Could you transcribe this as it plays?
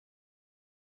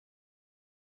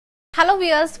Hello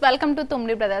viewers, welcome to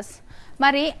Tummidi Brothers.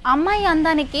 మరి అమ్మాయి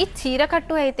అందానికి చీర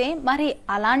కట్టు అయితే మరి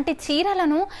అలాంటి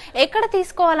చీరలను ఎక్కడ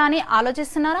తీసుకోవాలని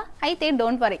ఆలోచిస్తున్నారా? అయితే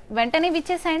డోంట్ వరీ, వెంటనే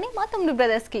విచ్చేసేయండి మా తుమ్మిడి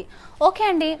బ్రదర్స్ కి. ఓకే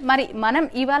అండి, మరి మనం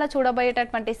ఇవాళ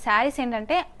చూడబోయేటటువంటి శారీస్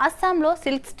ఏంటంటే అస్సాంలో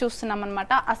సిల్క్స్ చూస్తున్నాం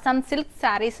అనమాట. అస్సాం సిల్క్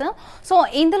శారీస్. సో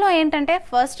ఇందులో ఏంటంటే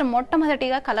ఫస్ట్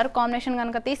మొట్టమొదటిగా కలర్ కాంబినేషన్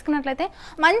కనుక తీసుకున్నట్లయితే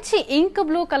మంచి ఇంక్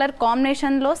బ్లూ కలర్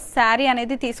కాంబినేషన్లో శారీ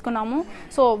అనేది తీసుకున్నాము.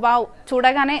 సో వావ్,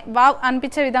 చూడగానే వావ్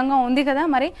అనిపించే విధంగా ఉంది కదా.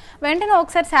 మరి వెంటనే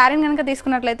ఒకసారి శారీని కనుక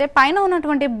తీసుకున్నట్లయితే పైన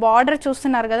ఉన్నటువంటి బార్డర్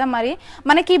చూస్తున్నారు కదా. మరి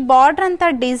మనకి బార్డర్ అంతా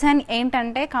డిజైన్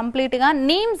ఏంటంటే కంప్లీట్ గా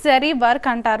నీమ్ జరీ వర్క్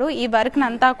అంటారు. ఈ వర్క్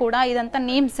అంతా కూడా ఇదంతా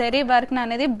నీమ్ జరీ వర్క్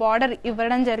అనేది బార్డర్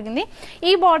ఇవ్వడం జరిగింది.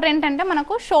 ఈ బార్డర్ ఏంటంటే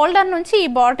మనకు షోల్డర్ నుంచి ఈ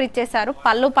బార్డర్ ఇచ్చేసారు.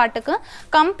 పళ్ళు పాటుకు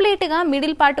కంప్లీట్ గా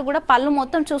మిడిల్ పార్ట్ కూడా పళ్ళు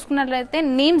మొత్తం చూసుకున్నట్లయితే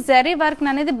నీమ్ జరీ వర్క్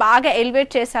అనేది బాగా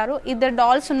ఎలివేట్ చేశారు. ఇద్దరు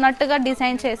డాల్స్ ఉన్నట్టుగా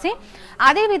డిజైన్ చేసి,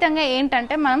 అదే విధంగా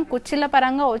ఏంటంటే మనం కుచ్చిళ్ళ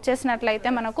పరంగా వచ్చేసినట్లయితే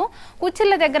మనకు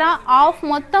కుచ్చిళ్ళ దగ్గర ఆఫ్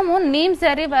మొత్తము నీమ్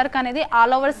జరీ వర్క్ అనేది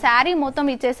ఆల్ ఓవర్ శారీ మొత్తం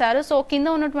ఇచ్చేసారు. సో కింద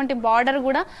ఉన్నటువంటి బార్డర్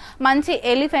కూడా మంచి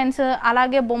ఎలిఫెంట్స్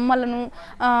అలాగే బొమ్మలను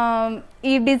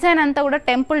ఈ డిజైన్ అంతా కూడా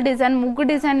టెంపుల్ డిజైన్ ముగ్గు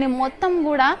డిజైన్ ని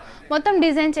మొత్తం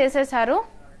డిజైన్ చేసేసారు.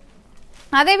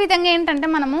 అదే విధంగా ఏంటంటే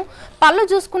మనము పళ్ళు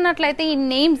చూసుకున్నట్లయితే ఈ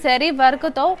నేమ్ జరీ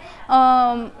వర్క్తో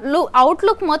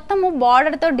అవుట్లుక్ మొత్తము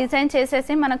బార్డర్తో డిజైన్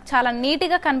చేసేసి మనకు చాలా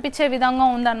నీట్గా కనిపించే విధంగా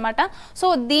ఉందన్నమాట. సో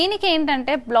దీనికి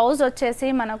ఏంటంటే బ్లౌజ్ వచ్చేసి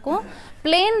మనకు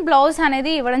ప్లెయిన్ బ్లౌజ్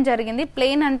అనేది ఇవ్వడం జరిగింది.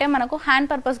 ప్లెయిన్ అంటే మనకు హ్యాండ్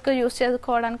పర్పస్గా యూస్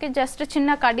చేసుకోవడానికి జస్ట్ చిన్న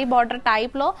కడ్డీ బార్డర్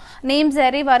టైప్లో నేమ్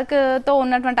జరీ వర్క్తో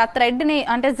ఉన్నటువంటి ఆ థ్రెడ్ని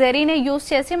అంటే జరీని యూస్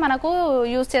చేసి మనకు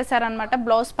యూస్ చేశారనమాట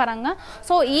బ్లౌజ్ పరంగా.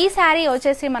 సో ఈ శారీ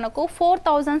వచ్చేసి మనకు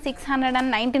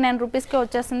 4699 రూపీస్కి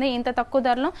వచ్చేస్తుంది ఇంత తక్కువ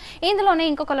ధరలో. ఇందులోనే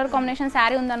ఇంకో కలర్ కాంబినేషన్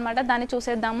శారీ ఉందన్నమాట, దాన్ని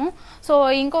చూసేద్దాము. సో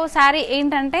ఇంకో శారీ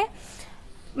ఏంటంటే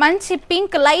మంచి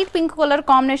pink, light pink colour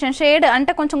combination shade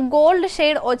అంటే కొంచెం గోల్డ్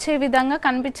షేడ్ వచ్చే విధంగా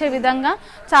కనిపించే విధంగా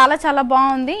చాలా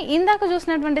బాగుంది. ఇందాక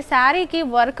చూసినటువంటి శారీకి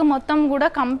వర్క్ మొత్తం కూడా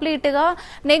కంప్లీట్గా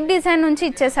నెక్ డిజైన్ నుంచి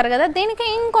ఇచ్చేసారు కదా, దీనికి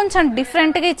ఇంకొంచెం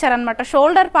డిఫరెంట్గా ఇచ్చారనమాట.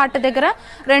 షోల్డర్ పార్ట్ దగ్గర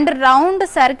 2 round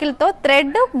సర్కిల్తో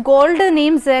thread gold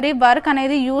neem zari work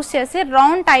అనేది యూస్ చేసి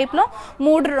రౌండ్ టైప్లో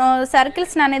 3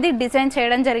 సర్కిల్స్ అనేది డిజైన్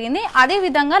చేయడం జరిగింది. అదే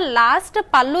విధంగా లాస్ట్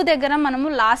పళ్ళు దగ్గర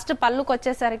మనము లాస్ట్ పళ్ళుకి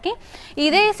వచ్చేసరికి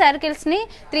ఇదే సర్కిల్స్ని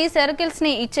 3 సర్కిల్స్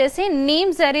ని ఇచ్చేసి నీమ్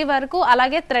జరీ వరకు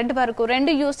అలాగే థ్రెడ్ వరకు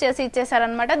 2 యూస్ చేసి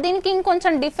ఇచ్చేసారనమాట. దీనికి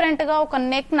ఇంకొంచెం డిఫరెంట్ గా ఒక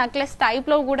నెక్లెస్ టైప్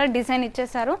లో కూడా డిజైన్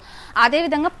ఇచ్చేసారు. అదే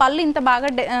విధంగా పళ్ళు ఇంత బాగా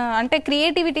అంటే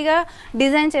క్రియేటివిటీగా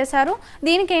డిజైన్ చేశారు.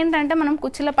 దీనికి ఏంటంటే మనం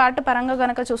కుచ్చిళ్ళ పార్ట్ పరంగా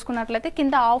గనక చూసుకున్నట్లయితే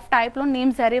కింద ఆఫ్ టైప్ లో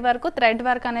నీమ్ జరీ వరకు థ్రెడ్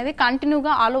వర్క్ అనేది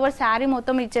కంటిన్యూగా ఆల్ ఓవర్ శారీ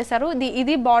మొత్తం ఇచ్చేసారు.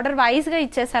 ఇది బార్డర్ వైజ్ గా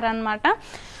ఇచ్చేసారు అనమాట.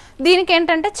 దీనికి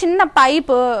ఏంటంటే చిన్న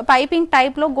పైపింగ్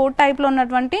టైప్లో గోట్ టైప్లో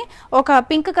ఉన్నటువంటి ఒక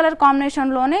పింక్ కలర్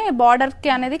కాంబినేషన్లోనే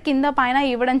బార్డర్కి అనేది కింద పైన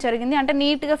ఇవ్వడం జరిగింది. అంటే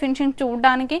నీట్గా ఫినిషింగ్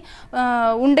చూడడానికి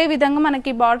ఉండే విధంగా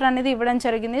మనకి బార్డర్ అనేది ఇవ్వడం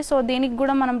జరిగింది. సో దీనికి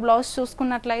కూడా మనం బ్లౌజ్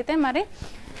చూసుకున్నట్లయితే మరి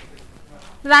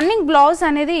రన్నింగ్ బ్లౌజ్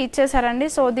అనేది ఇచ్చేసారండి.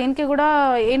 సో దీనికి కూడా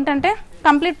ఏంటంటే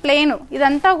కంప్లీట్ ప్లెయిన్,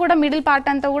 ఇదంతా కూడా మిడిల్ పార్ట్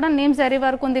అంతా కూడా నేమ్ జరీ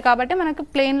వర్క్ ఉంది కాబట్టి మనకి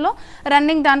ప్లెయిన్లో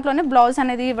రన్నింగ్ దాంట్లోనే బ్లౌజ్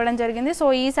అనేది ఇవ్వడం జరిగింది. సో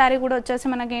ఈ శారీ కూడా వచ్చేసి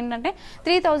మనకి ఏంటంటే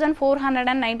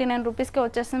 3499 రూపీస్కి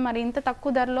వచ్చేస్తుంది. మరి ఇంత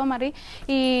తక్కువ ధరలో మరి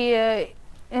ఈ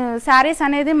శారీస్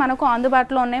అనేది మనకు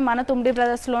అందుబాటులో ఉన్నాయి మన తుమ్మిడి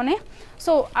బ్రదర్స్లోనే.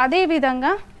 సో అదే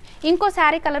విధంగా ఇంకో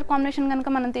శారీ కలర్ కాంబినేషన్ కనుక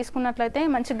మనం తీసుకున్నట్లయితే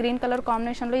మంచి గ్రీన్ కలర్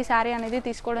కాంబినేషన్లో ఈ శారీ అనేది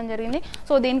తీసుకోవడం జరిగింది.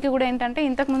 సో దీనికి కూడా ఏంటంటే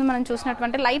ఇంతకుముందు మనం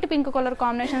చూసినటువంటి light pink colour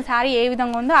combination sari ఏ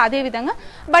విధంగా ఉందో అదే విధంగా,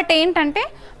 బట్ ఏంటంటే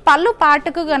పళ్ళు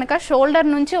పార్ట్కు కనుక షోల్డర్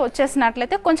నుంచి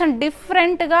వచ్చేసినట్లయితే కొంచెం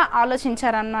డిఫరెంట్గా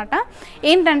ఆలోచించారనమాట.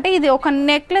 ఏంటంటే ఇది ఒక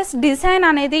నెక్లెస్ డిజైన్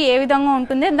అనేది ఏ విధంగా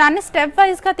ఉంటుంది దాన్ని స్టెప్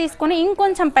వైజ్గా తీసుకొని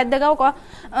ఇంకొంచెం పెద్దగా ఒక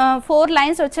 4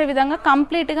 లైన్స్ వచ్చే విధంగా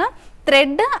కంప్లీట్గా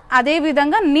థ్రెడ్ అదే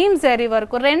విధంగా నీమ్ జరీ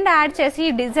వరకు 2 యాడ్ చేసి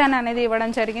ఈ డిజైన్ అనేది ఇవ్వడం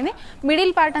జరిగింది.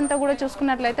 మిడిల్ పార్ట్ అంతా కూడా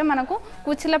చూసుకున్నట్లయితే మనకు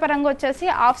కుచ్చిళ్ళ పరంగా వచ్చేసి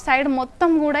ఆఫ్ సైడ్ మొత్తం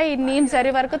కూడా ఈ నీమ్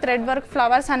జరీ వరకు థ్రెడ్ వర్క్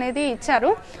ఫ్లవర్స్ అనేది ఇచ్చారు.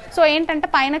 సో ఏంటంటే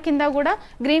పైన కింద కూడా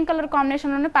గ్రీన్ కలర్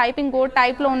కాంబినేషన్లోనే పైపింగ్ గోట్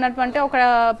టైప్లో ఉన్నటువంటి ఒక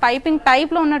పైపింగ్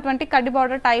టైప్లో ఉన్నటువంటి కడ్డీ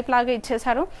బార్డర్ టైప్ లాగా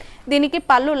ఇచ్చేసారు. దీనికి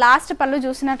పళ్ళు లాస్ట్ పళ్ళు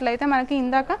చూసినట్లయితే మనకి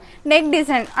ఇందాక నెక్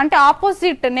డిజైన్ అంటే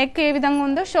ఆపోజిట్ నెక్ ఏ విధంగా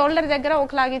ఉందో షోల్డర్ దగ్గర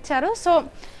ఒకలాగా ఇచ్చారు. సో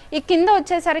ఈ కింద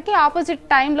వచ్చేసరికి ఆపోజిట్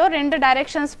టైంలో 2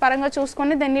 డైరెక్షన్స్ పరంగా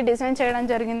చూసుకొని దీన్ని డిజైన్ చేయడం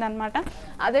జరిగింది అనమాట.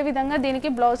 అదేవిధంగా దీనికి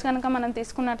బ్లౌజ్ కనుక మనం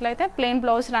తీసుకున్నట్లయితే ప్లెయిన్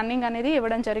బ్లౌజ్ రన్నింగ్ అనేది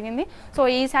ఇవ్వడం జరిగింది. సో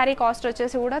ఈ శారీ కాస్ట్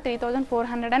వచ్చేసి కూడా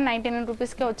 3499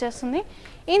 రూపీస్కే వచ్చేస్తుంది.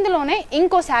 ఇందులోనే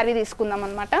ఇంకో శారీ తీసుకుందాం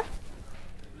అనమాట.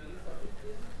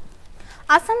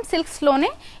 అస్సాం సిల్క్స్లోనే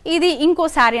ఇది ఇంకో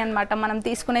శారీ అనమాట మనం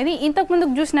తీసుకునేది. ఇంతకు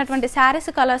ముందుకు చూసినటువంటి శారీస్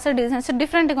కలర్స్ డిజైన్స్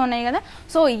డిఫరెంట్గా ఉన్నాయి కదా.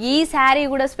 సో ఈ శారీ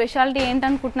కూడా స్పెషాలిటీ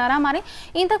ఏంటనుకుంటున్నారా? మరి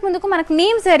ఇంతకు ముందుకు మనకు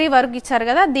నీమ్ జరీ వర్క్ ఇచ్చారు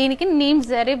కదా, దీనికి నీమ్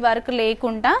జరీ వర్క్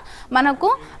లేకుండా మనకు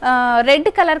రెడ్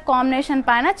కలర్ కాంబినేషన్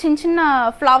పైన చిన్న చిన్న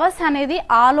ఫ్లవర్స్ అనేది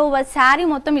ఆల్ ఓవర్ శారీ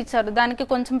మొత్తం ఇచ్చారు. దానికి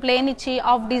కొంచెం ప్లేన్ ఇచ్చి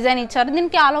ఆఫ్ డిజైన్ ఇచ్చారు.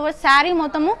 దీనికి ఆల్ ఓవర్ శారీ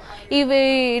మొత్తము ఇవి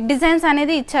డిజైన్స్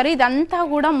అనేది ఇచ్చారు. ఇదంతా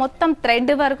కూడా మొత్తం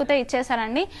థ్రెడ్ వర్క్తో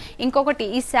ఇచ్చేసారండి. ఇంకొకటి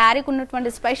ఈ శారీకి ఉన్నటువంటి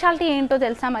స్పెషాలిటీ ఏంటో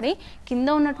తెలుసా? మరి కింద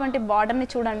ఉన్నటువంటి బార్డర్ని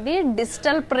చూడండి,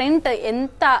 డిజిటల్ ప్రింట్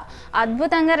ఎంత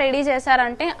అద్భుతంగా రెడీ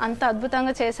చేశారంటే అంత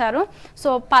అద్భుతంగా చేశారు.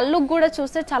 సో పళ్ళుకు కూడా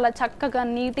చూస్తే చాలా చక్కగా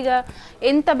నీట్గా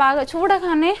ఎంత బాగా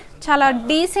చూడగానే చాలా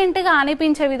డీసెంట్గా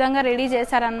అనిపించే విధంగా రెడీ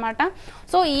చేశారనమాట.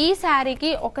 సో ఈ శారీకి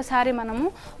ఒకసారి మనము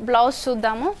బ్లౌజ్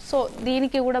చూద్దాము. సో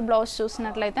దీనికి కూడా బ్లౌజ్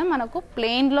చూసినట్లయితే మనకు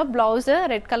ప్లెయిన్లో బ్లౌజ్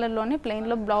రెడ్ కలర్లోని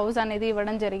ప్లెయిన్లో బ్లౌజ్ అనేది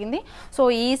ఇవ్వడం జరిగింది. సో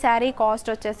ఈ శారీ కాస్ట్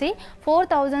వచ్చేసి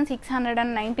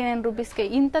 4699 రూపీస్కి.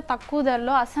 ఇంత తక్కువ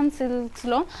ధరలో అస్సాం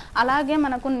సిల్క్స్లో అలాగే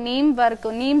మనకు neem work,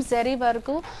 neem zari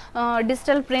work,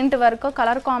 digital print work,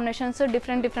 colour combinations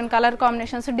different colour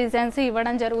combinations designs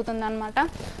ఇవ్వడం జరుగుతుంది అనమాట.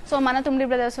 సో మన తుమ్మిడి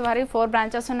బ్రదర్స్ వారి 4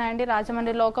 బ్రాంచెస్ ఉన్నాయండి.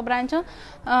 రాజమండ్రిలో ఒక బ్రాంచ్,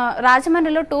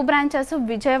 రాజమండ్రిలో 2 బ్రాంచెస్,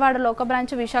 విజయవాడలో ఒక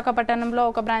బ్రాంచ్, విశాఖపట్నంలో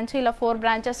ఒక బ్రాంచ్, ఇలా 4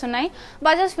 బ్రాంచెస్ ఉన్నాయి.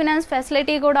 బజాజ్ ఫినాన్స్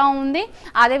ఫెసిలిటీ కూడా ఉంది.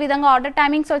 అదేవిధంగా ఆర్డర్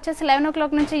టైమింగ్స్ వచ్చేసి 11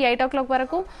 o'clock నుంచి 8 o'clock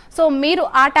వరకు. సో మీరు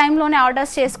ఆ టైంలోనే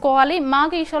ఆర్డర్స్ చేసుకోవాలి.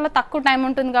 మాకు ఈ షోలో తక్కువ టైం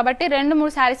ఉంటుంది కాబట్టి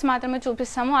 2-3 శారీస్ మాత్రమే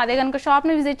చూపిస్తాము. అదే కనుక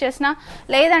షాప్ని విజిట్ చేసినా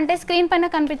లేదంటే స్క్రీన్ పైన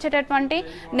కనిపించేటటువంటి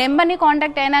నెంబర్ని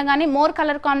కాంటాక్ట్ అయినా కానీ మోర్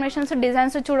కలర్ కాంబినేషన్స్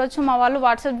డిజైన్స్ చూడొచ్చు. మా వాళ్ళు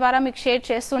వాట్సాప్ ద్వారా మీకు షేర్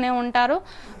చేస్తూనే ఉంటారు.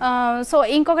 సో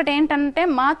ఇంకొకటి ఏంటంటే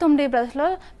మా తుమ్మిడి బ్రదర్స్లో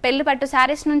పెళ్లి పట్టు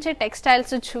శారీస్ నుంచి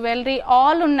టెక్స్టైల్స్, జ్యువెలరీ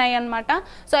ఆల్ ఉన్నాయి అన్నమాట.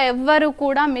 సో ఎవ్వరు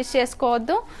కూడా మిస్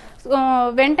చేసుకోవద్దు.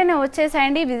 వెంటనే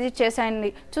వచ్చేసేయండి, విజిట్ చేసేయండి.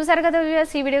 చూసారు కదా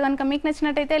వ్యూవర్స్, ఈ వీడియో కనుక మీకు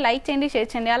నచ్చినట్టయితే లైక్ చేయండి, షేర్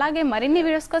చేయండి. అలాగే మరిన్ని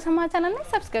వీడియోస్ కోసం మా ఛానల్ని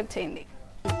సబ్స్క్రైబ్ చేయండి.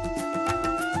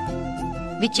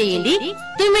 విచ్చేయండి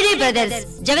తుమ్మిడి బ్రదర్స్,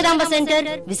 జగదాంబ సెంటర్,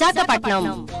 విశాఖపట్నం.